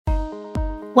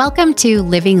Welcome to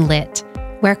Living Lit,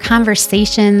 where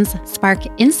conversations spark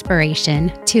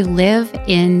inspiration to live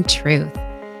in truth.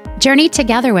 Journey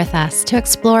together with us to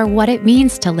explore what it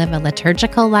means to live a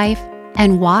liturgical life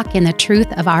and walk in the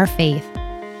truth of our faith.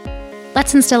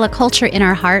 Let's instill a culture in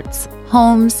our hearts,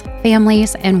 homes,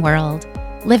 families, and world,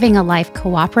 living a life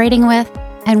cooperating with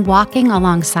and walking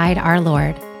alongside our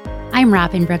Lord. I'm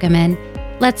Robin Brueggemann.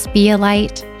 Let's be a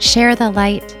light, share the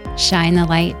light, shine the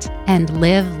light, and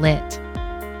live lit.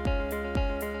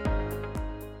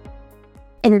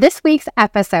 In this week's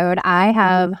episode, I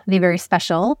have the very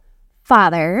special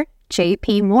Father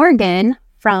J.P. Morgan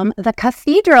from the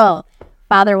Cathedral.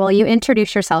 Father, will you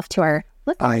introduce yourself to our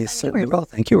listeners? I certainly will.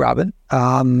 Thank you, Robin.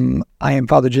 I am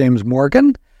Father James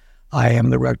Morgan. I am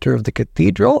the rector of the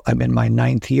Cathedral. I'm in my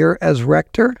 9th year as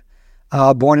rector.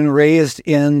 Born and raised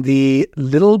in the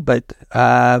little but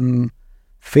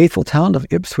faithful town of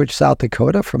Ipswich, South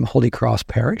Dakota, from Holy Cross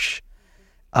Parish.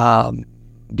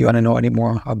 Do you want to know any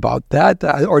more about that?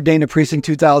 I ordained a priest in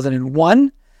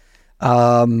 2001. So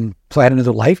I had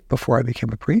another life before I became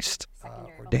a priest.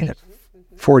 Ordained at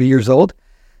 40 years old.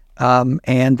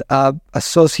 And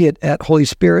associate at Holy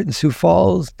Spirit in Sioux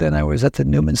Falls. Then I was at the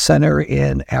Newman Center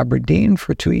in Aberdeen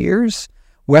for 2 years.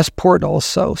 Westport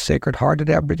also, Sacred Heart at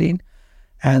Aberdeen.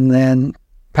 And then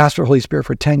pastor of Holy Spirit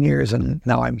for 10 years. And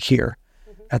now I'm here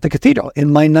at the Cathedral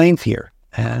in my 9th year.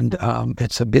 And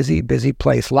it's a busy, busy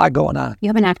place. A lot going on. You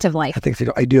have an active life.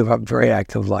 I do have a very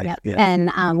active life. Yep. Yeah.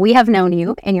 And we have known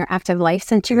you in your active life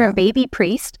since you were a baby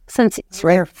priest, since you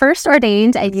were first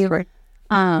ordained and you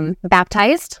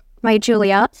baptized my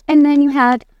Julia. And then you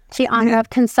had the honor of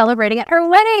celebrating at her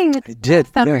wedding. I did.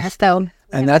 So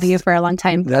and that's you for a long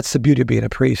time. That's the beauty of being a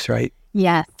priest, right?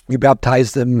 Yes. You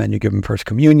baptize them and you give them First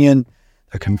Communion.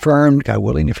 They're confirmed, God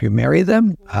willing, if you marry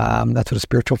them. That's what a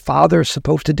spiritual father is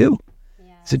supposed to do.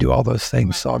 To do all those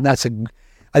things. So I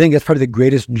think that's probably the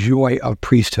greatest joy of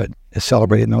priesthood, is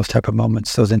celebrating those type of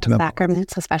moments, those intimate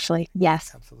sacraments, especially.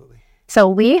 Yes. Absolutely. So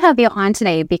we have you on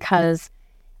today because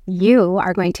you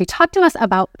are going to talk to us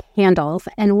about candles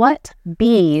and what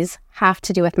bees have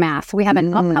to do with Mass. We have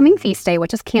an upcoming feast day,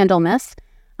 which is Candlemas,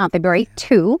 February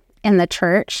 2 in the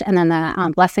church, and then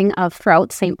the Blessing of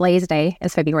Throat, St. Blaise Day,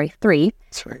 is February 3.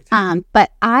 That's right.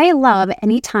 But I love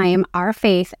anytime our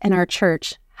faith and our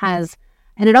church has,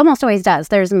 and it almost always does,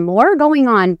 there's more going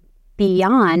on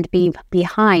behind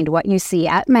what you see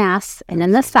at Mass and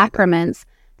in the sacraments.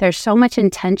 There's so much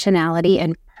intentionality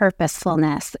and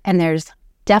purposefulness, and there's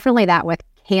definitely that with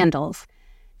candles.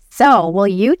 So will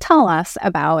you tell us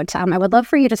about, I would love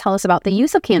for you to tell us about the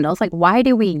use of candles. Like, why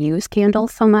do we use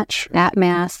candles so much at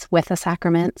Mass with the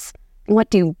sacraments?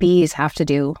 What do bees have to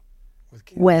do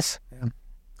with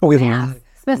we have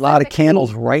a lot of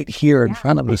candles right here in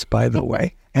front of us, by the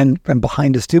way. And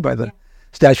behind us, too, by the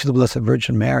statue of the Blessed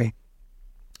Virgin Mary.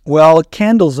 Well,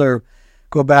 candles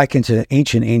go back into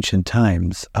ancient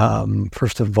times.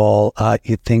 First of all,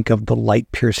 you think of the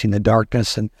light piercing the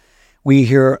darkness, and we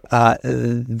hear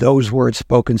those words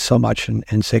spoken so much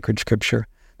in sacred scripture,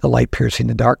 the light piercing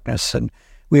the darkness. And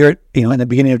we are, in the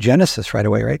beginning of Genesis right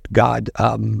away, right? God,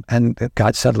 and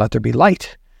God said, let there be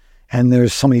light. And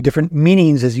there's so many different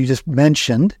meanings, as you just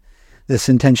mentioned, this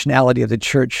intentionality of the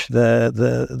church,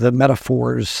 the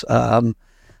metaphors, the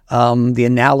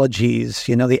analogies,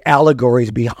 the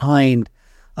allegories behind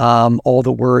all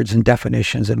the words and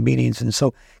definitions and meanings. And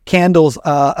so candles,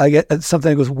 something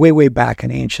that goes way, way back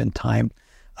in ancient time,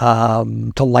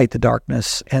 to light the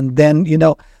darkness. And then,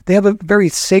 they have a very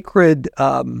sacred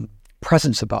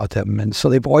presence about them. And so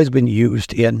they've always been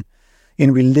used in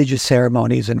religious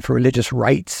ceremonies and for religious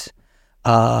rites.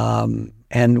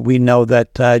 And we know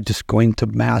that just going to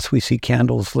Mass, we see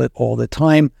candles lit all the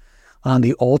time. On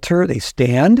the altar, they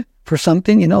stand for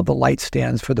something. The light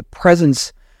stands for the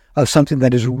presence of something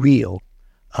that is real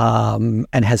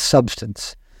and has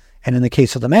substance. And in the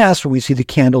case of the Mass, where we see the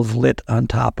candles lit on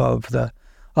top of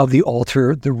the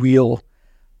altar, the real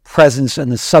presence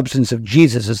and the substance of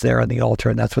Jesus is there on the altar,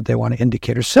 and that's what they want to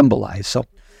indicate or symbolize. So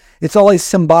it's always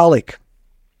symbolic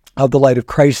of the light of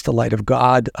Christ, the light of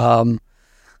God,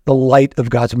 the light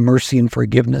of God's mercy and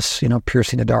forgiveness,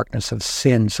 piercing the darkness of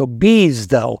sin. So bees,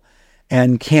 though,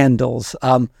 and candles.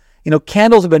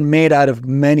 Candles have been made out of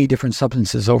many different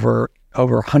substances over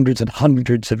hundreds and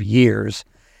hundreds of years.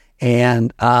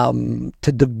 And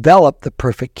to develop the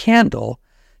perfect candle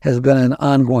has been an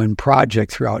ongoing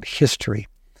project throughout history.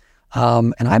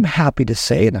 And I'm happy to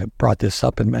say, and I brought this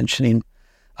up in mentioning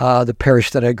the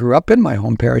parish that I grew up in, my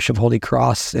home parish of Holy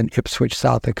Cross in Ipswich,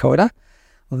 South Dakota,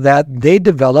 that they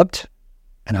developed,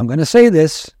 and I'm going to say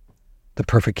this, the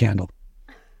perfect candle.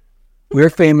 We're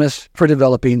famous for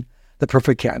developing the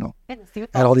perfect candle. In the Sioux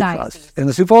At Falls Aldi Diocese. Plus in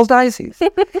the Sioux Falls Diocese.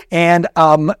 And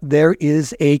there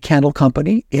is a candle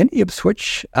company in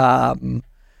Ipswich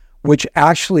which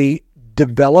actually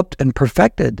developed and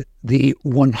perfected the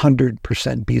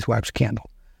 100% beeswax candle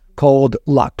called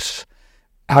Lux.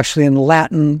 Actually, in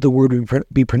Latin, the word would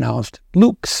be pronounced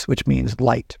lux, which means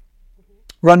light.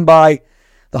 Run by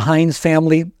the Heinz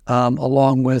family,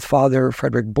 along with Father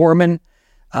Frederick Borman,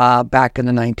 back in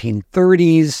the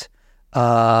 1930s,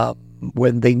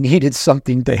 when they needed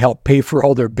something to help pay for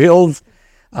all their bills.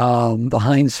 The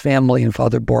Heinz family and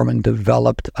Father Borman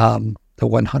developed the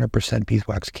 100%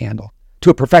 beeswax candle to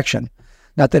a perfection.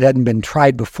 Not that it hadn't been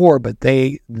tried before, but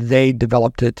they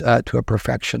developed it to a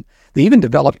perfection. They even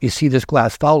developed, you see this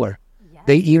glass Fowler,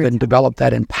 they even developed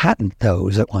that and patented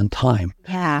those at one time.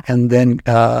 Yeah. And then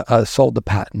sold the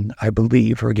patent, I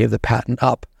believe, or gave the patent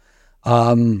up.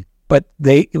 But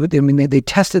they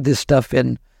tested this stuff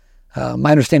in,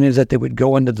 my understanding is that they would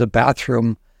go into the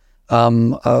bathroom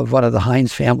of one of the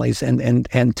Heinz families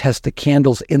and test the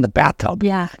candles in the bathtub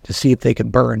to see if they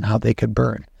could burn, how they could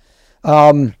burn.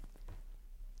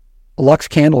 Lux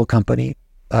Candle Company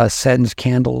sends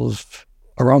candles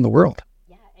around the world.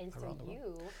 Yeah, and so you...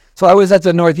 So I was at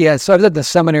the so I was at the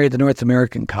seminary at the North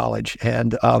American College,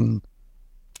 and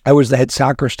I was the head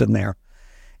sacristan there.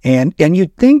 And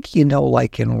you'd think,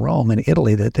 like in Rome and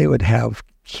Italy, that they would have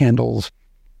candles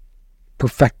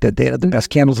perfected. They had the best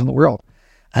candles in the world.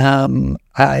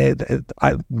 My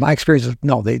experience is,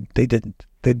 no, they didn't.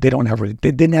 They didn't have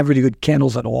really good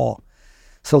candles at all.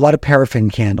 So a lot of paraffin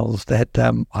candles that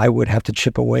I would have to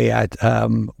chip away at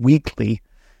weekly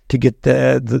to get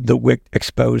the wick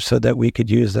exposed so that we could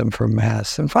use them for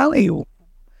Mass. And finally,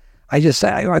 I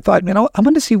thought, I'm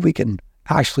going to see if we can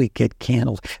actually get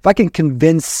candles. If I can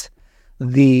convince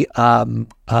the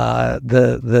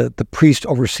priest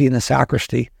overseeing the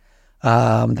sacristy,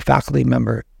 the faculty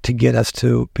member, to get us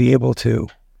to be able to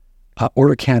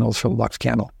order candles from Lux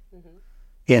Candle.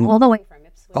 All the way from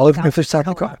Ipswich. All the way from Ipswich, South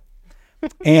Dakota.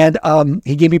 And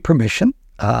he gave me permission,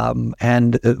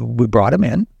 and we brought him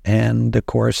in. And of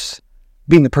course,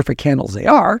 being the perfect candles they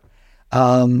are,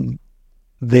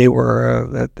 they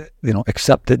were,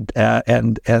 accepted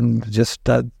and just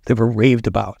they were raved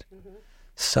about.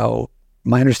 So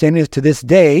my understanding is, to this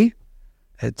day,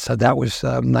 that was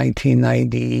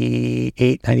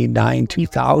 1998, 99,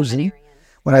 2000,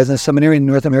 when I was in a seminary in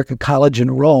North American College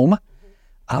in Rome,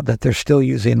 that they're still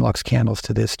using Lux candles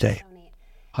to this day.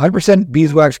 100%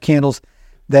 beeswax candles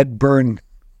that burn,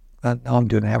 now I'm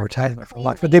doing an advertisement for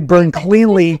Lux, but they burn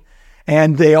cleanly,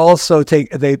 and they also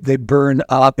they burn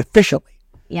efficiently.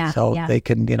 Yeah. So they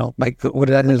can,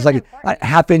 it's like a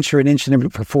half inch or an inch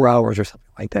for 4 hours or something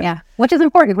like that. Yeah, which is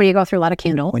important when you go through a lot of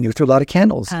candles. When you go through a lot of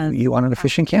candles, you want an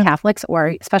efficient candle. Catholics,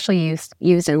 or especially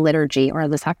used in liturgy or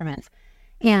the sacraments.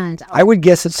 And I would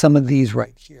guess that some of these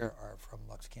right here are from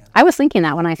Lux candles. I was thinking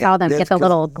that when I saw them get the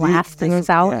little glass things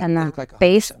out and the like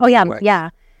base. Oh yeah, yeah.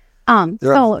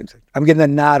 So I'm getting a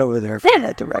nod over there from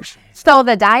that direction. So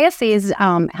the diocese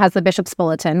has the Bishop's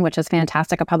Bulletin, which is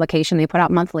fantastic, a publication they put out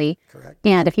monthly. Correct.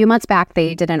 And a few months back,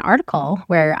 they did an article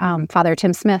where Father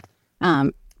Tim Smith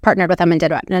partnered with them and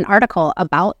did an article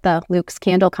about the Luke's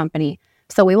Candle Company.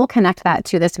 So we will connect that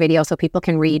to this video so people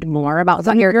can read more about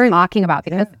what you're talking about,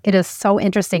 because it is so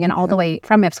interesting and all the way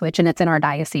from Ipswich, and it's in our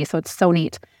diocese, so it's so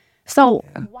neat. So,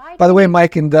 by the way,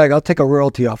 Mike and Doug, I'll take a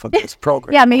royalty off of this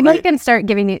program. Yeah, maybe you can start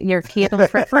giving your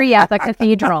candles for free at the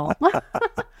cathedral.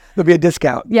 There'll be a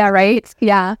discount. Yeah, right?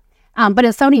 Yeah. But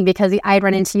it's so neat because I had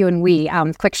run into you and we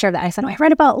quick share that. I said, I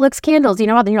read about Luke's candles, and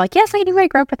you're like, yes, I do. I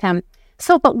grew up with him.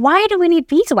 So, but why do we need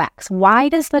beeswax? Why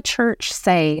does the church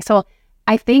say? So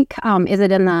I think, is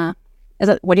it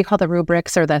what do you call the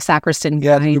rubrics or the sacristan?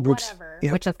 Yeah, the rubrics.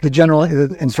 Yeah. Which is the general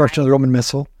instruction of the Roman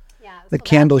Missal. The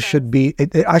candles should be,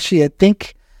 actually, I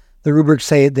think the rubrics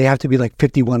say they have to be like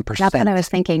 51%. That's what I was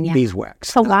thinking, yeah. Beeswax.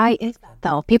 So why is that,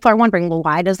 though? People are wondering, well,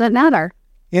 why does it matter?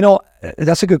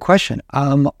 That's a good question.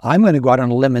 I'm going to go out on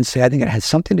a limb and say I think it has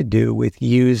something to do with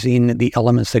using the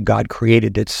elements that God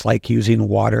created. It's like using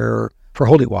water for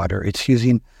holy water. It's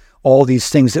using all these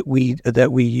things that we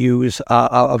use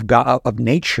of God, of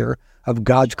nature, of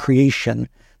God's creation,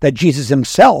 that Jesus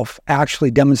himself actually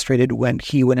demonstrated when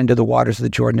he went into the waters of the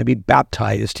Jordan to be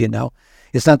baptized.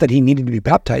 It's not that he needed to be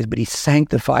baptized, but he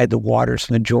sanctified the waters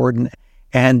from the Jordan,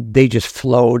 and they just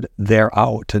flowed there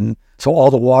out. And so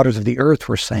all the waters of the earth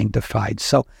were sanctified.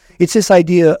 So it's this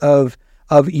idea of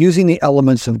using the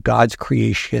elements of God's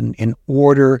creation in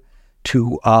order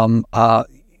to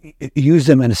use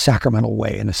them in a sacramental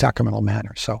way, in a sacramental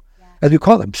manner. So as we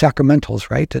call them,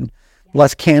 sacramentals, right? And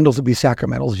blessed candles would be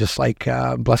sacramentals, just like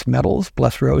blessed medals,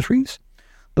 blessed rosaries.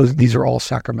 These are all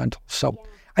sacramental. So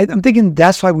I'm thinking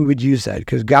that's why we would use that,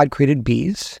 because God created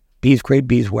bees. Bees create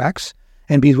beeswax,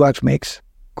 and beeswax makes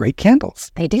great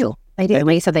candles. They do. They do.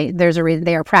 And so there's a reason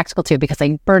they are practical too, because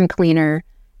they burn cleaner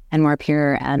and more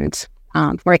pure and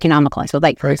more economical. So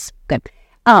Right. good.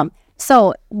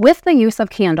 So with the use of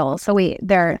candles,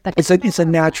 It's a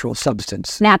natural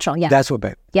substance. natural, yeah. That's what.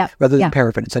 Yep. Rather than Yep.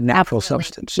 paraffin, it's a natural Absolutely.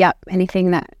 substance. Yep.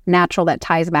 Anything that natural that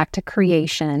ties back to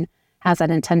creation has that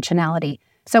intentionality.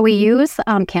 So we use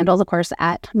candles, of course,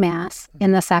 at Mass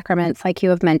in the sacraments, like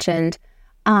you have mentioned.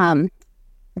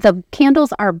 The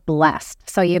candles are blessed.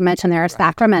 So you mentioned they're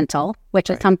sacramental, which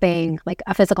is something like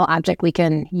a physical object we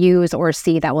can use or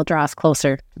see that will draw us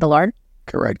closer to the Lord.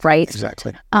 Correct. Right.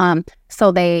 Exactly.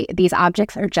 So these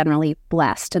objects are generally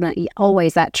blessed, and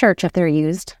always at church, if they're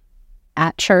used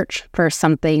at church for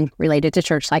something related to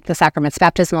church, like the sacraments,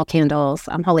 baptismal candles,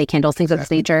 holy candles, things of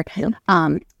this nature,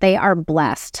 they are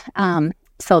blessed.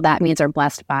 So that means they're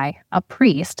blessed by a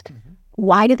priest.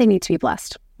 Why do they need to be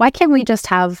blessed? Why can't we just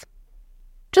have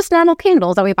just normal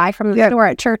candles that we buy from the store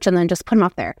at church and then just put them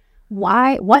up there?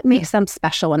 Why? What makes them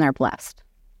special when they're blessed?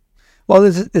 Well,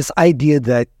 there's this idea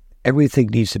that everything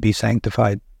needs to be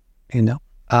sanctified,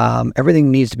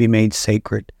 everything needs to be made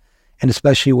sacred. And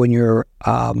especially when you're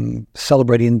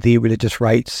celebrating the religious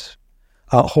rites,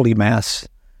 Holy Mass,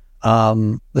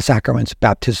 the sacraments,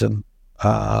 baptism,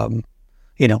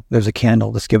 there's a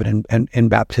candle that's given in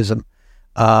baptism,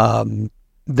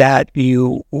 that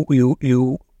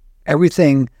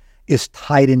everything is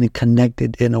tied in and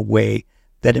connected in a way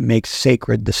that it makes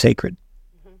sacred the sacred,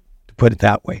 to put it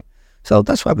that way. So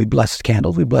that's why we bless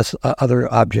candles. We bless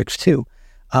other objects too.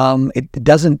 It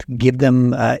doesn't give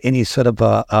them any sort of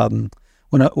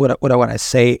what I want to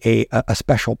say, a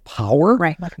special power,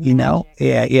 right? Like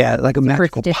like a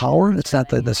magical power. That's not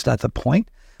the point.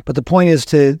 But the point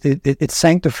is it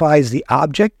sanctifies the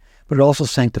object, but it also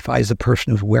sanctifies the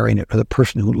person who's wearing it, or the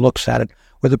person who looks at it,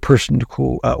 or the person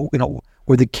who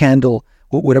or the candle,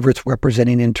 whatever it's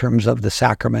representing in terms of the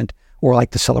sacrament, or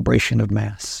like the celebration of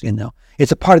Mass.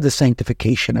 It's a part of the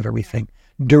sanctification of everything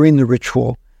during the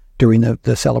ritual, during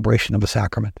the celebration of a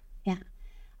sacrament. Yeah.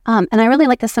 And I really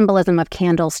like the symbolism of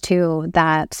candles too,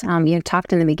 that you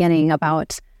talked in the beginning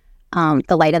about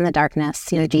the light and the darkness.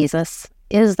 Jesus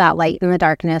is that light in the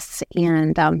darkness,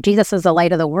 and Jesus is the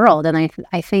light of the world. And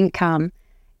I think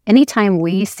anytime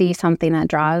we see something that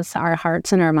draws our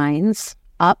hearts and our minds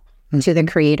up to the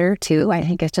Creator too, I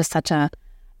think it's just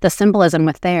the symbolism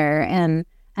with there. And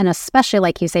especially,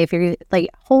 like you say, if you're like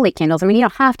holy candles, you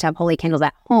don't have to have holy candles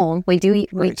at home. We do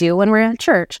when we're in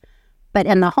church, but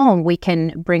in the home, we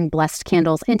can bring blessed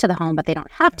candles into the home, but they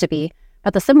don't have to be.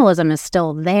 But the symbolism is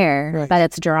still there, but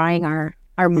it's drawing our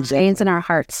minds and our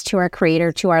hearts to our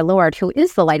Creator, to our Lord, who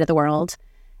is the light of the world.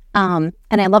 And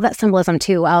I love that symbolism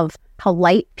too of how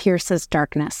light pierces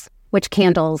darkness, which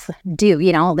candles do.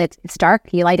 It's dark.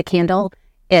 You light a candle,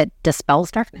 it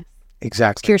dispels darkness.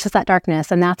 Exactly. Pierces that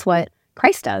darkness, and that's what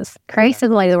Christ does. Christ is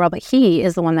the light of the world, but He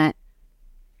is the one that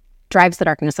drives the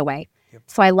darkness away. Yep.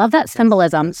 So I love that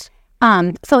symbolism.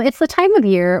 So it's the time of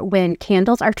year when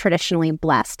candles are traditionally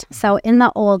blessed. So in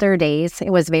the older days,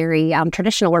 it was very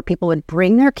traditional where people would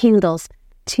bring their candles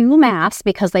to Mass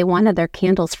because they wanted their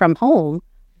candles from home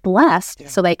blessed,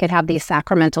 so they could have these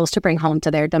sacramentals to bring home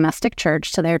to their domestic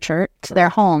church, to their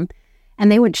home.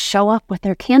 And they would show up with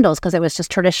their candles because it was just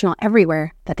traditional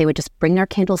everywhere that they would just bring their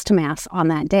candles to Mass on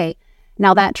that day.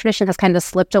 Now that tradition has kind of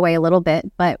slipped away a little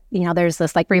bit, but there's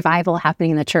this like revival happening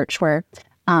in the church where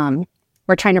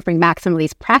we're trying to bring back some of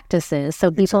these practices so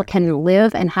people can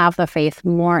live and have the faith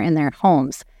more in their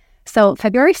homes. So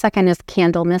February 2nd is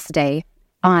Candlemas Day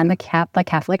on the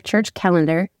Catholic Church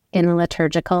calendar in the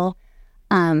liturgical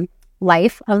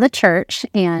life of the church,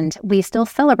 and we still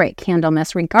celebrate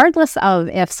Candlemas regardless of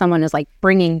if someone is like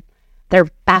bringing their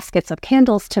baskets of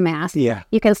candles to Mass. Yeah.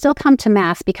 You can still come to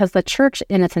Mass because the church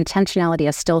in its intentionality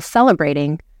is still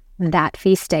celebrating that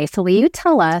feast day. So will you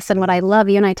tell us, and what I love,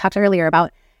 you and I talked earlier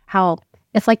about how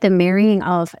it's like the marrying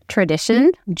of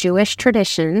tradition, Jewish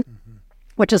tradition,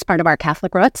 which is part of our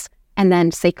Catholic roots, and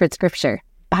then sacred scripture,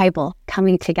 Bible,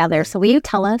 coming together. So will you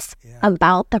tell us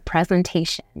about the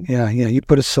presentation? Yeah, you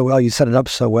put it so well. You set it up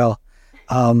so well.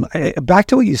 Back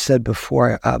to what you said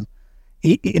before,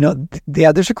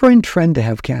 there's a growing trend to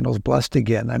have candles blessed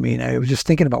again. I was just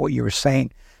thinking about what you were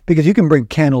saying, because you can bring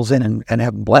candles in and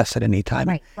have them blessed at any time.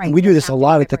 Right. And we do this a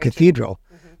lot at the cathedral.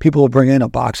 People will bring in a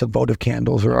box of votive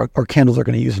candles or candles they're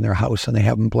going to use in their house, and they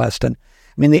have them blessed. And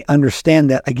they understand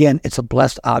that, again, it's a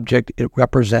blessed object. It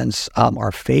represents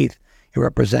our faith. It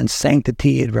represents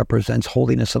sanctity. It represents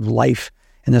holiness of life.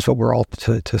 And that's what we're all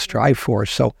to strive for.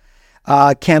 So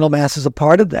Candlemas is a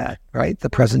part of that, right? The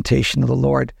presentation of the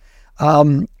Lord.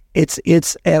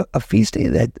 It's a feast day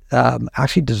that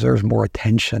actually deserves more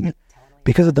attention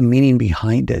because of the meaning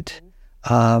behind it.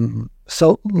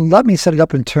 So let me set it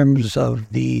up in terms of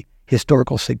the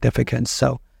historical significance.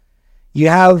 So you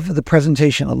have the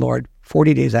presentation of the Lord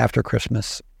 40 days after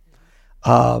Christmas.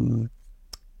 And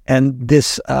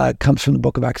this comes from the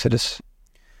book of Exodus,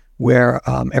 where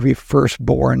every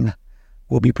firstborn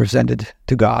will be presented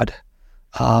to God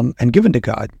and given to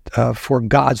God for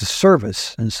God's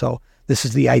service. And so this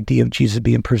is the idea of Jesus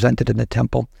being presented in the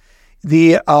temple.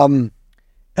 The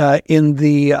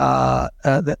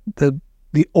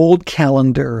old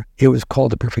calendar, it was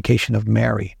called the purification of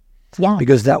Mary. Yeah.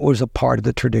 Because that was a part of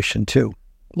the tradition too.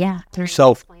 Yeah.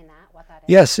 So, explain what that is?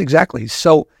 Yes, exactly.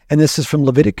 So, and this is from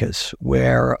Leviticus,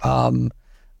 where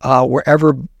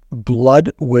wherever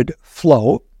blood would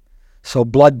flow, so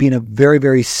blood being a very,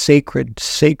 very sacred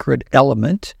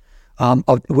element,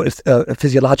 with a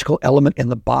physiological element in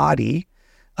the body.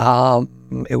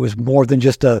 It was more than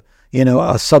just a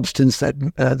substance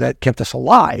that kept us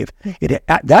alive.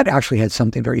 That actually had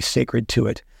something very sacred to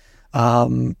it.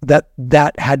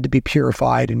 That had to be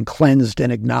purified and cleansed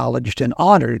and acknowledged and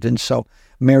honored. And so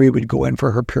Mary would go in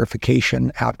for her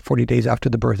purification 40 days after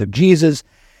the birth of Jesus.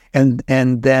 And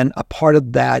then a part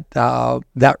of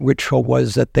that ritual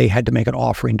was that they had to make an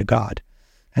offering to God.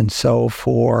 And so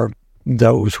for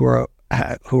those who are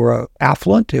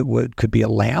affluent, could be a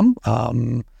lamb.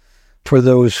 For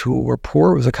those who were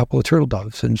poor, it was a couple of turtle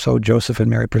doves. And so Joseph and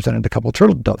Mary presented a couple of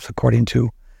turtle doves, according to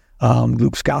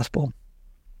Luke's gospel.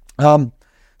 So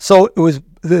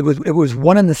it was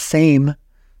one and the same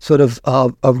sort of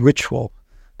ritual,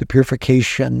 the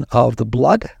purification of the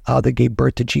blood that gave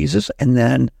birth to Jesus, and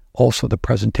then also the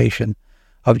presentation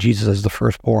of Jesus as the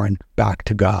firstborn back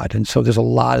to God. And so there's a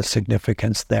lot of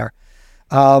significance there.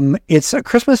 It's a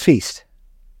Christmas feast.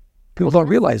 People don't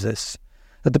realize this,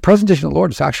 that the presentation of the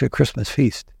Lord is actually a Christmas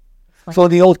feast. So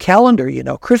in the old calendar,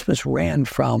 Christmas ran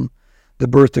from the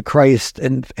birth of Christ.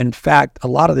 And in fact, a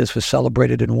lot of this was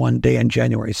celebrated in one day on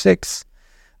January 6th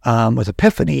with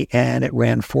Epiphany, and it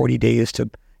ran 40 days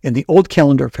in the old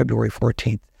calendar, February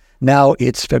 14th. Now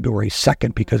it's February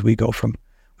 2nd because we go from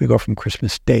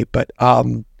Christmas Day. But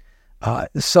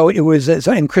so it was,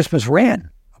 and Christmas ran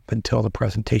up until the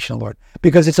presentation of the Lord,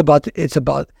 because it's about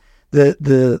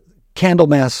the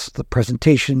Candlemas. The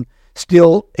presentation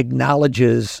still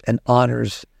acknowledges and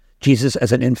honors Jesus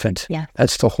as an infant. Yeah.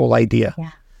 That's the whole idea. Yeah.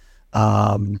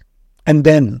 And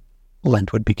then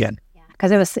Lent would begin. Yeah.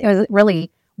 Because it was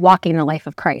really walking the life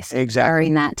of Christ. Exactly.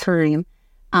 During that time.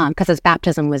 Because his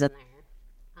baptism was in there.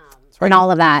 Right. And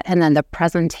all of that. And then the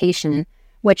presentation,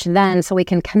 which then, so we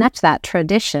can connect that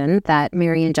tradition that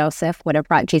Mary and Joseph would have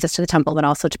brought Jesus to the temple, but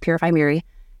also to purify Mary,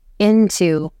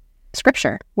 into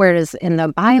Scripture, where it is in the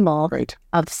Bible Right.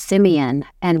 of Simeon,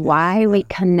 and why we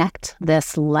connect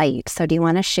this light. So do you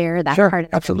want to share that Sure, part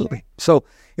of the absolutely. So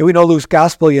we know Luke's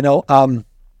gospel, there's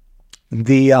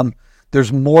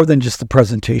more than just the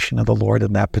presentation of the Lord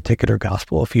in that particular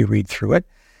gospel. If you read through it,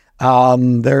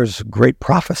 there's great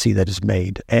prophecy that is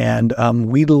made. And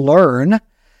we learn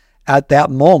at that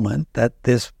moment that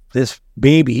this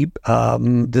baby,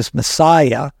 this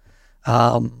Messiah,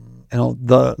 the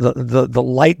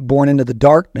light born into the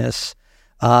darkness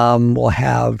will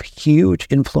have huge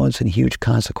influence and huge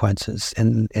consequences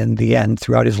in the end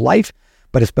throughout his life,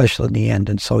 but especially in the end.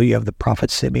 And so you have the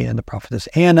prophet Simeon and the prophetess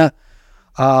Anna.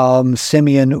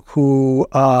 Simeon, who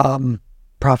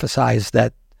prophesies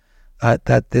that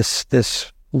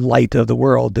this light of the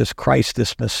world, this Christ,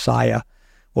 this Messiah,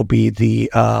 will be the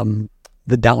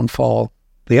downfall,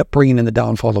 the upbringing and the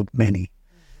downfall of many.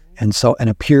 And so, and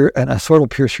a sword will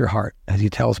pierce your heart, as he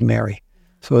tells Mary.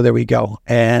 So there we go.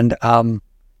 And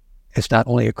it's not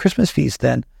only a Christmas feast,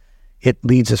 then it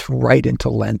leads us right into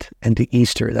Lent and to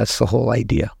Easter. That's the whole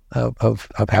idea of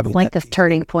having like this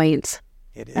turning point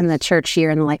in the church year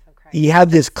in the life of Christ. You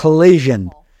have this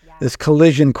collision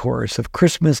course of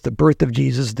Christmas, the birth of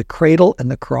Jesus, the cradle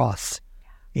and the cross,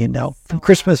 from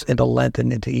Christmas into Lent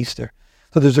and into Easter.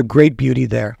 So there's a great beauty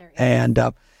there. And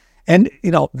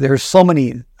there's so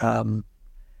many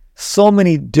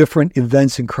different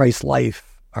events in Christ's life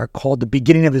are called the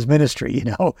beginning of his ministry,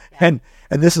 and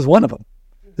this is one of them.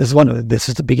 This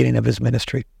is the beginning of his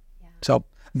ministry. Yeah. So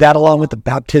that, along with the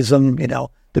baptism, the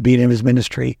beginning of his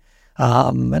ministry,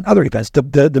 and other events,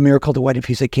 the miracle of the wedding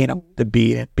feast at Cana,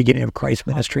 the beginning of Christ's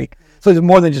ministry. So there's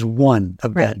more than just one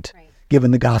event,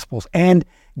 given the Gospels, and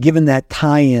given that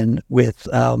tie-in with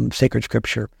sacred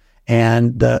Scripture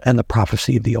and the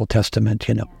prophecy of the Old Testament.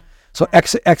 So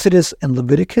Exodus and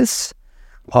Leviticus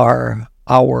are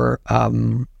our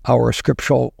our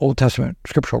Old Testament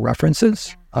scriptural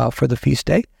references for the feast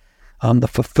day, the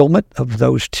fulfillment of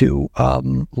those two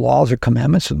laws or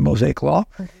commandments of the Mosaic Law,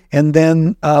 and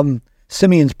then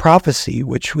Simeon's prophecy,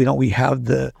 which we have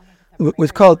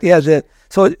was called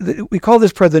we call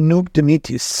this prayer the Nunc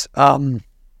Dimittis,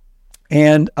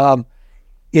 and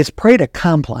it's prayed at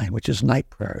Compline, which is night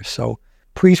prayer. So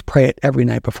priests pray it every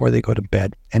night before they go to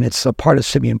bed, and it's a part of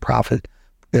Simeon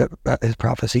his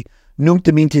prophecy. Nunc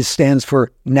Dimittis stands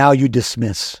for "Now you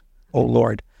dismiss, O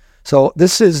Lord." So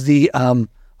this is the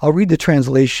I'll read the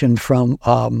translation from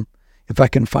if I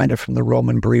can find it from the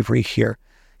Roman Breviary here.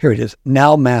 Here it is.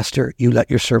 "Now, Master, you let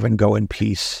your servant go in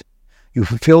peace. You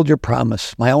fulfilled your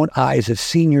promise. My own eyes have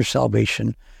seen your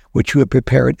salvation, which you have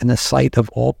prepared in the sight of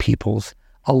all peoples,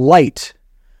 a light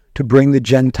to bring the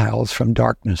Gentiles from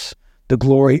darkness, the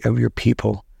glory of your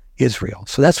people, Israel."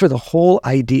 So that's where the whole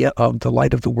idea of the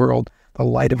light of the world, the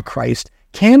light of Christ,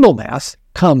 Candlemas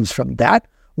comes from that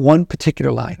one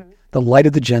particular line. The light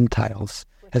of the Gentiles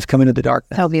has come into the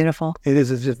darkness. So beautiful. It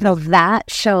is. It's just, so that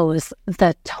shows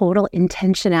the total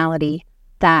intentionality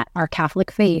that our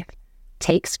Catholic faith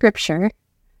takes scripture,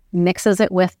 mixes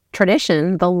it with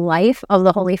tradition, the life of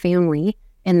the Holy Family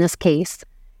in this case,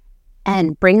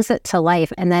 and brings it to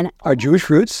life. And then our Jewish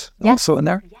roots also in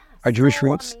there. Yes, our Jewish so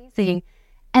roots. Amazing.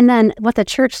 And then what the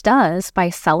church does by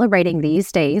celebrating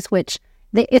these days, which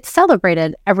it's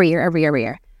celebrated every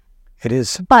year. It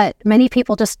is. But many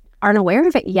people just aren't aware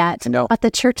of it yet. No. But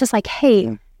the church is like,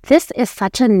 hey, this is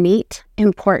such a neat,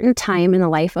 important time in the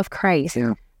life of Christ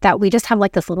that we just have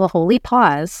like this little holy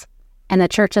pause, and the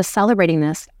church is celebrating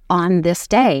this on this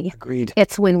day. Agreed.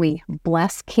 It's when we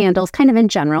bless candles, kind of in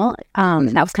general.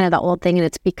 That was kind of the old thing, and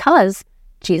it's because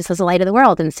Jesus is the light of the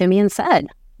world, and Simeon said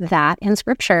that in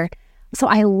Scripture. So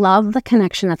I love the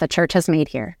connection that the church has made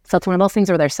here. So it's one of those things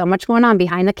where there's so much going on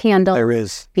behind the candle. There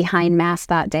is. Behind Mass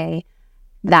that day.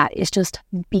 That is just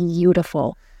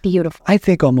beautiful, beautiful. I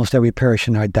think almost every parish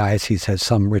in our diocese has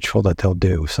some ritual that they'll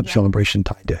do, some celebration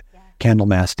tied to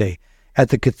Candlemas Day. At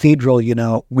the cathedral,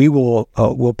 we will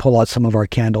we'll pull out some of our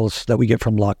candles that we get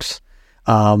from Lux,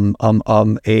 a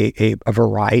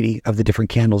variety of the different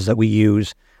candles that we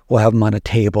use. We'll have them on a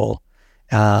table,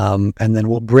 and then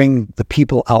we'll bring the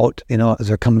people out, as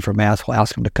they're coming for Mass. We'll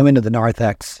ask them to come into the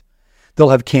narthex. They'll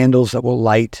have candles that we'll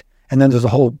light, and then there's a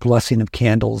whole blessing of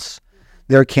candles.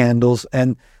 Their candles,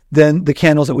 and then the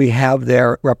candles that we have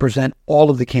there represent all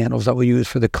of the candles that we use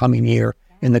for the coming year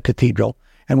in the cathedral,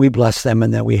 and we bless them,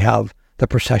 and then we have the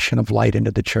procession of light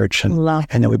into the church, and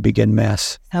then we begin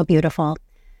Mass. So beautiful.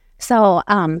 So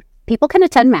people can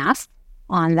attend Mass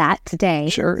on that day.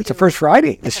 Sure, it's the first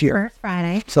Friday this year. First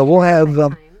Friday. So we'll have.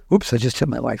 Oops, I just hit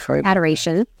my mic. Sorry.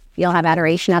 Adoration. You'll have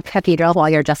adoration at the cathedral while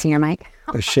you're adjusting your mic.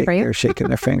 They're shaking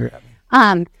their finger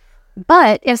at me.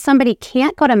 But if somebody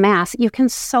can't go to Mass, you can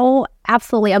so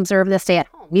absolutely observe this day at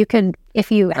home. You could, if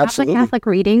you have the Catholic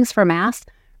readings for Mass,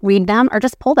 read them or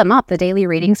just pull them up, the daily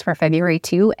readings for February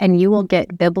 2, and you will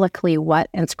get biblically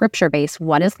and scripture-based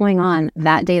what is going on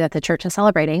that day that the church is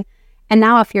celebrating. And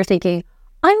now if you're thinking,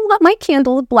 I want my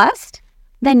candle blessed,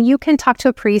 then you can talk to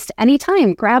a priest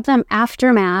anytime. Grab them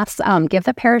after Mass, give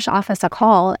the parish office a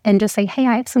call and just say, hey,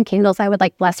 I have some candles I would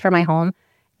like blessed for my home.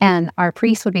 And our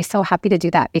priests would be so happy to do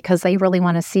that because they really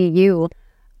want to see you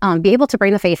be able to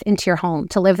bring the faith into your home,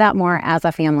 to live that more as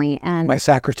a family. And my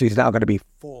sacristy is now going to be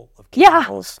full of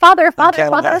candles. Father.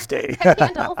 Day.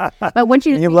 Candles. But wouldn't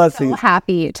you be so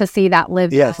happy to see that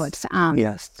lived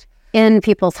out in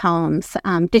people's homes?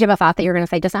 Did you have a thought that you were going to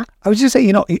say just now? I was just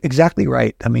saying, exactly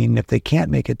right. I mean, if they can't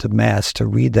make it to Mass, to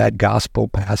read that gospel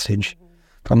passage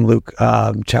from Luke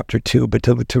chapter 2, but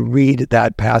to read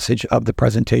that passage of the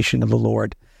presentation of the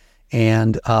Lord.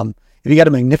 And if you got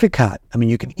a Magnificat, I mean,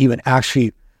 you can even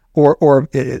actually, or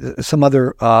some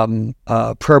other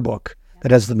prayer book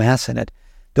that has the Mass in it,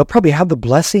 they'll probably have the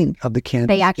blessing of the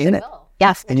candles in it. Will.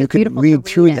 Yes. And you can read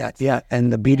through that. Yeah.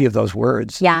 And the beauty of those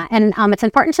words. Yeah. And it's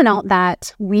important to note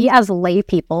that we as lay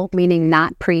people, meaning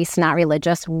not priests, not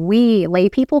religious, we lay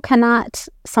people cannot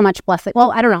so much bless it.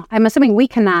 Well, I don't know. I'm assuming we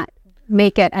cannot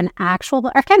make it an actual,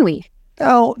 or can we?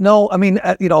 No. I mean,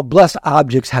 blessed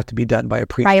objects have to be done by a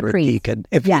priest or a deacon.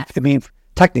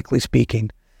 Technically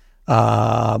speaking,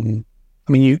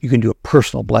 you can do a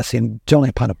personal blessing, generally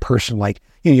upon a person, like,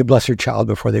 you bless your child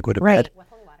before they go to bed.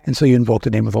 And so you invoke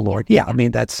the name of the Lord. Yeah, I mean,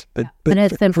 that's, but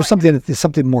for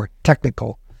something more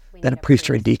technical than a priest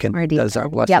or a deacon does our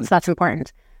blessing. Yes, that's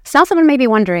important. So now someone may be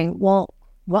wondering, well,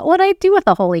 what would I do with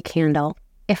a holy candle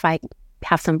if I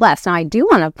have some blessed? Now, I do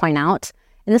want to point out,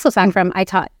 and this was back from, I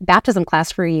taught baptism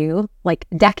class for you like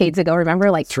decades ago,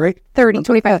 remember? Like 30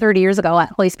 years ago at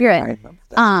Holy Spirit.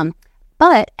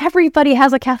 But everybody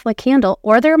has a Catholic candle,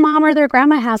 or their mom or their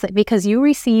grandma has it, because you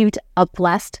received a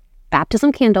blessed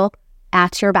baptism candle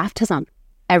at your baptism.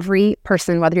 Every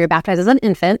person, whether you're baptized as an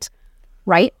infant,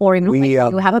 right? Or even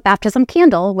you have a baptism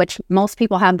candle, which most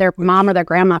people have. Their mom or their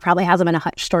grandma probably has them in a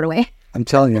hutch stored away. I'm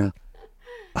telling you.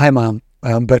 Hi, Mom.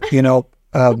 But, hello,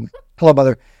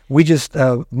 Mother. We just,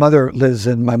 Mother lives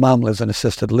in, my mom lives in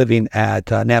assisted living at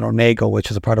Nanonago, which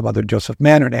is a part of Mother Joseph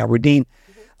Manor in Aberdeen.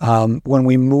 When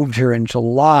we moved here in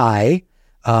July,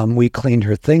 we cleaned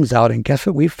her things out, and guess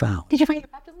what we found? Did you find your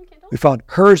baptismal candle? We found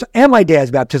hers and my dad's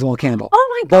baptismal candle.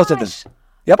 Oh my gosh. Both of them.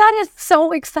 Yep. That is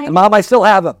so exciting. And Mom, I still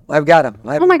have them. I've got them.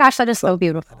 Oh my gosh, that is so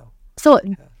beautiful.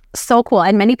 So cool.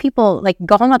 And many people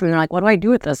go home with them and they're like, what do I do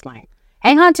with this thing?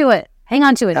 Hang on to it. Hang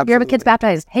on to it. Absolutely. If you have a kid's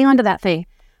baptized, hang on to that thing.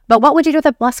 But what would you do with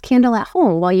a blessed candle at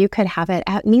home? Well, you could have it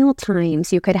at meal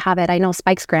times. You could have it, I know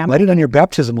Spike's grandma. Light it on your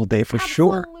baptismal day for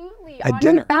sure. At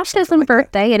dinner. Your baptism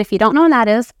birthday. And if you don't know when that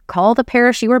is, call the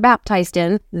parish you were baptized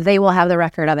in. They will have the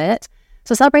record of it.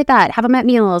 So celebrate that. Have them at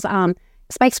meals.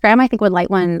 Spike's grandma, I think, would light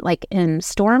one in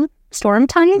storm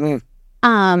time.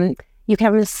 You could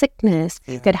have them in sickness.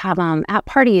 Yeah. You could have them at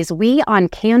parties. We on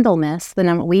Candlemas,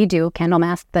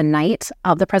 Candlemas, the night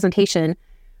of the presentation,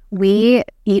 we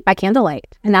eat by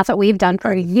candlelight. And that's what we've done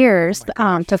for years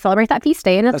to celebrate that feast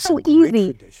day. And it's so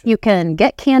easy. You can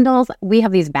get candles. We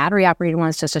have these battery operated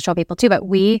ones just to show people too, but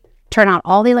we turn out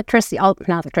all the electricity,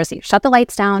 shut the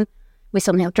lights down. We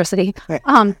still need electricity.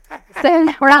 So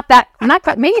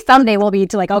maybe someday we'll be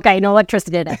okay, no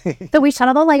electricity today. So we shut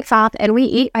all the lights off and we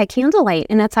eat by candlelight.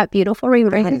 And it's that beautiful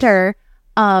reminder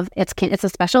of it's a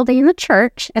special day in the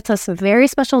church. It's a very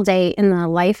special day in the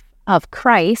life of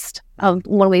Christ, of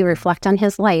when we reflect on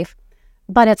his life.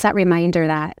 But it's that reminder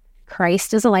that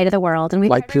Christ is the light of the world. And we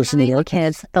light pierces the darkness.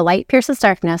 Kids, the light pierces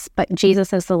darkness, but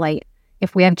Jesus is the light.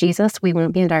 If we have Jesus, we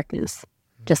won't be in darkness.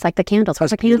 Just like the candles.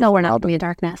 With the candle, we're not going to be in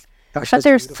darkness. Gosh, but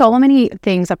there's so many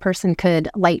things a person could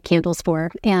light candles for.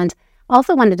 And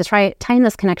also wanted to try tying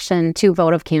this connection to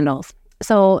votive candles.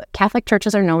 So Catholic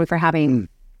churches are known for having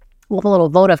the little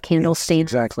votive candle stand.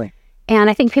 Exactly.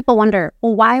 And I think people wonder,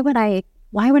 well, why would I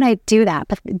do that?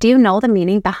 But do you know the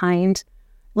meaning behind,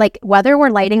 whether we're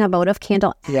lighting a votive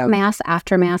candle at Mass,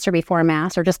 after Mass, or before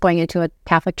Mass, or just going into a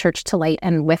Catholic church to light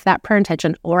and with that prayer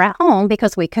intention, or at home,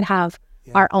 because we could have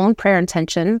our own prayer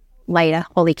intention, light a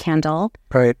holy candle.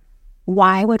 Right.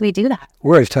 Why would we do that?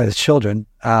 We're always taught as children,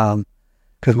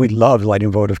 because we love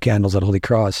lighting votive candles at Holy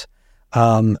Cross,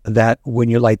 that when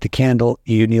you light the candle,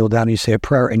 you kneel down and you say a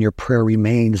prayer, and your prayer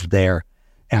remains there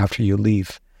after you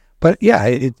leave. But yeah,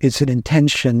 it's an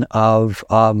intention of,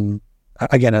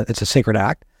 again, it's a sacred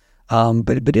act,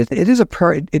 but it is a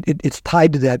prayer. It's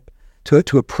tied to that,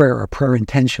 to a prayer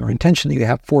intention, or intention that you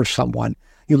have for someone.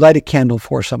 You light a candle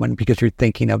for someone because you're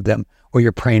thinking of them or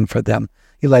you're praying for them.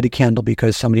 You light a candle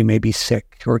because somebody may be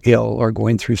sick or ill or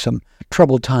going through some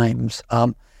troubled times,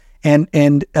 and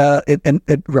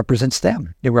it represents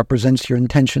them. It represents your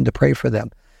intention to pray for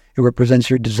them. It represents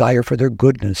your desire for their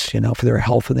goodness, for their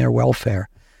health and their welfare.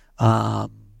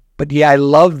 But yeah, I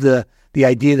love the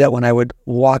idea that when I would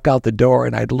walk out the door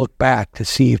and I'd look back to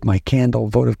see if my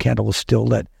votive candle was still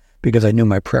lit, because I knew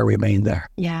my prayer remained there.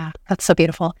 Yeah, that's so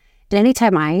beautiful. And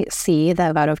anytime I see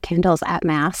the votive candles at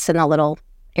Mass in a little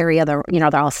area, they're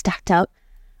all stacked up,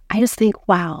 I just think,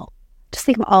 wow, just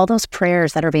think of all those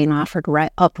prayers that are being offered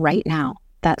up right now,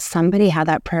 that somebody had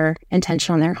that prayer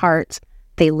intention on their heart.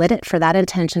 They lit it for that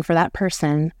intention for that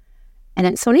person. And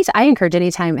it's so neat. I encourage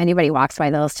anytime anybody walks by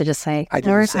those to just say,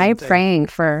 Lord, I'm praying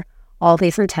for all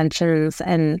these intentions,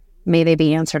 and may they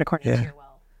be answered according to your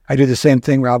will. I do the same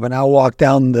thing, Robin. I'll walk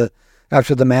down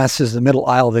after the Masses, the middle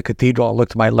aisle of the cathedral. I'll look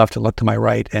to my left and look to my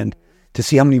right, and to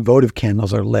see how many votive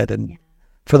candles are lit. And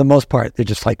for the most part, they're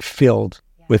just filled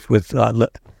with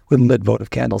lit votive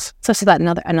candles. So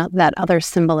that other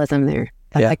symbolism there,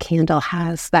 that the candle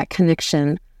has that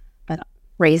connection, but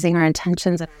raising our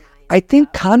intentions. I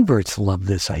think converts love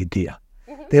this idea.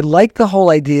 They like the whole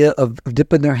idea of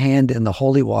dipping their hand in the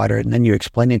holy water, and then you're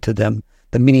explaining to them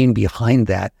the meaning behind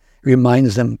that. It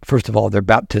reminds them, first of all, of their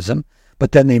baptism,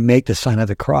 but then they make the sign of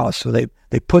the cross. So they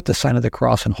put the sign of the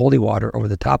cross in holy water over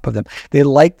the top of them. They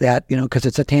like that, because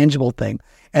it's a tangible thing.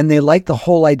 And they like the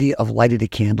whole idea of lighting a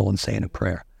candle and saying a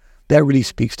prayer. That really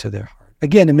speaks to their heart.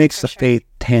 Again, it makes the faith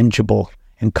tangible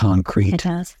and concrete. It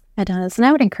does. And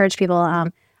I would encourage people,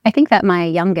 I think that my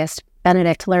youngest,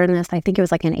 Benedict, learned this. I think it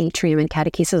was an atrium in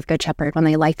Catechesis of Good Shepherd, when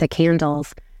they light the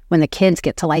candles, when the kids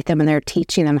get to light them and they're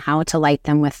teaching them how to light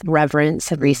them with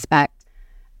reverence and respect,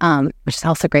 which is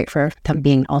also great for them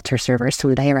being altar servers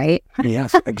someday, right?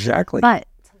 Yes, exactly. But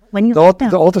when you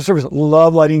The altar servers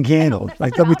love lighting candles.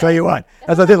 Like, let me tell you what,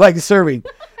 that's what they like serving.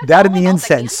 That and the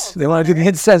incense. They want to do the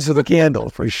incense with the candle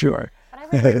for sure.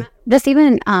 This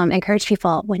even encourage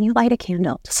people, when you light a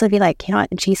candle, just to be like, you know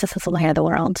what, Jesus is the light of the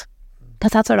world.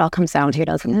 Because that's what it all comes down to,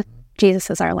 doesn't it? Jesus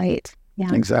is our light.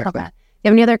 Yeah, exactly. You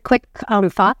have any other quick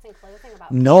thoughts in closing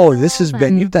about No, this has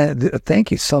been, you've done,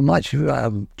 thank you so much.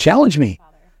 You challenged me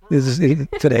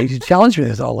today. You challenged me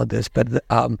with all of this, but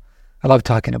I love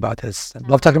talking about this. I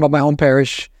love talking about my home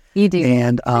parish. You do.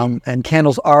 And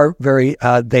candles are very,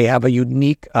 they have a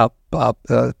unique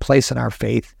place in our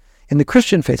faith, in the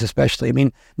Christian faith especially. I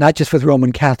mean, not just with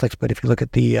Roman Catholics, but if you look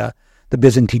at the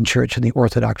Byzantine Church and the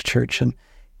Orthodox Church, and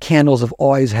candles have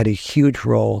always had a huge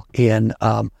role in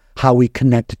how we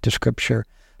connected to Scripture,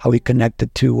 how we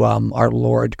connected to our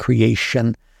Lord,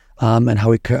 creation, and how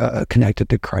we connected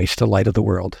to Christ, the light of the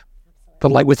world. The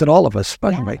light within all of us.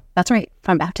 Yeah, that's right.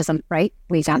 From baptism, right?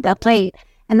 We got that plate.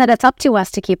 And that it's up to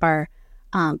us to keep our,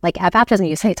 like at baptism,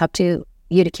 you say it's up to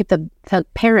you to keep the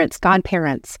parents,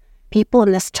 godparents, people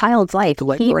in this child's life,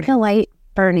 keep the light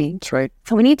burning. That's right.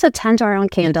 So we need to tend to our own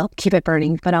candle, keep it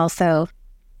burning, but also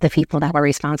the people that were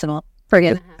responsible for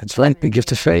it. That's right. The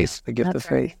gift of faith. The gift of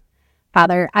faith.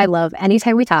 Father, I love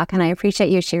anytime we talk, and I appreciate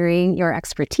you sharing your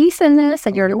expertise in this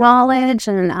and your knowledge,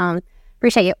 and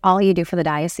appreciate all you do for the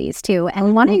diocese too. And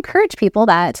we want to encourage people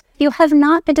that you have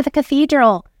not been to the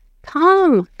cathedral.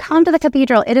 Come to the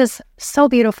cathedral. It is so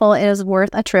beautiful. It is worth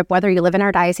a trip, whether you live in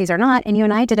our diocese or not. And you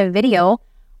and I did a video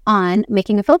on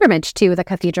making a pilgrimage to the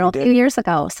cathedral a few years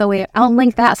ago. So I'll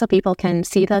link that so people can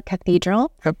see the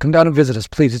cathedral. Come down and visit us,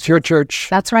 please. It's your church.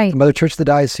 That's right. The Mother Church of the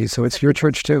Diocese, so it's your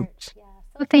church too. So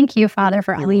thank you, Father,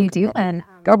 for all you do. And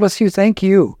God bless you. Thank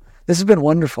you. This has been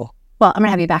wonderful. Well, I'm going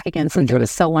to have you back again since it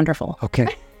was so wonderful. Okay.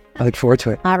 I look forward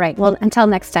to it. All right. Well, until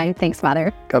next time, thanks,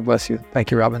 Father. God bless you. Thank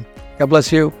you, Robin. God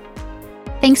bless you.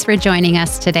 Thanks for joining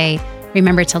us today.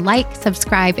 Remember to like,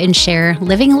 subscribe, and share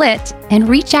Living Lit, and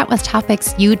reach out with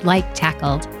topics you'd like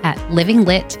tackled at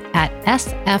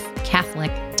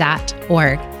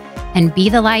livinglit@sfcatholic.org. And be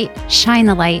the light, shine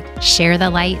the light, share the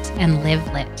light, and live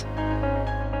lit.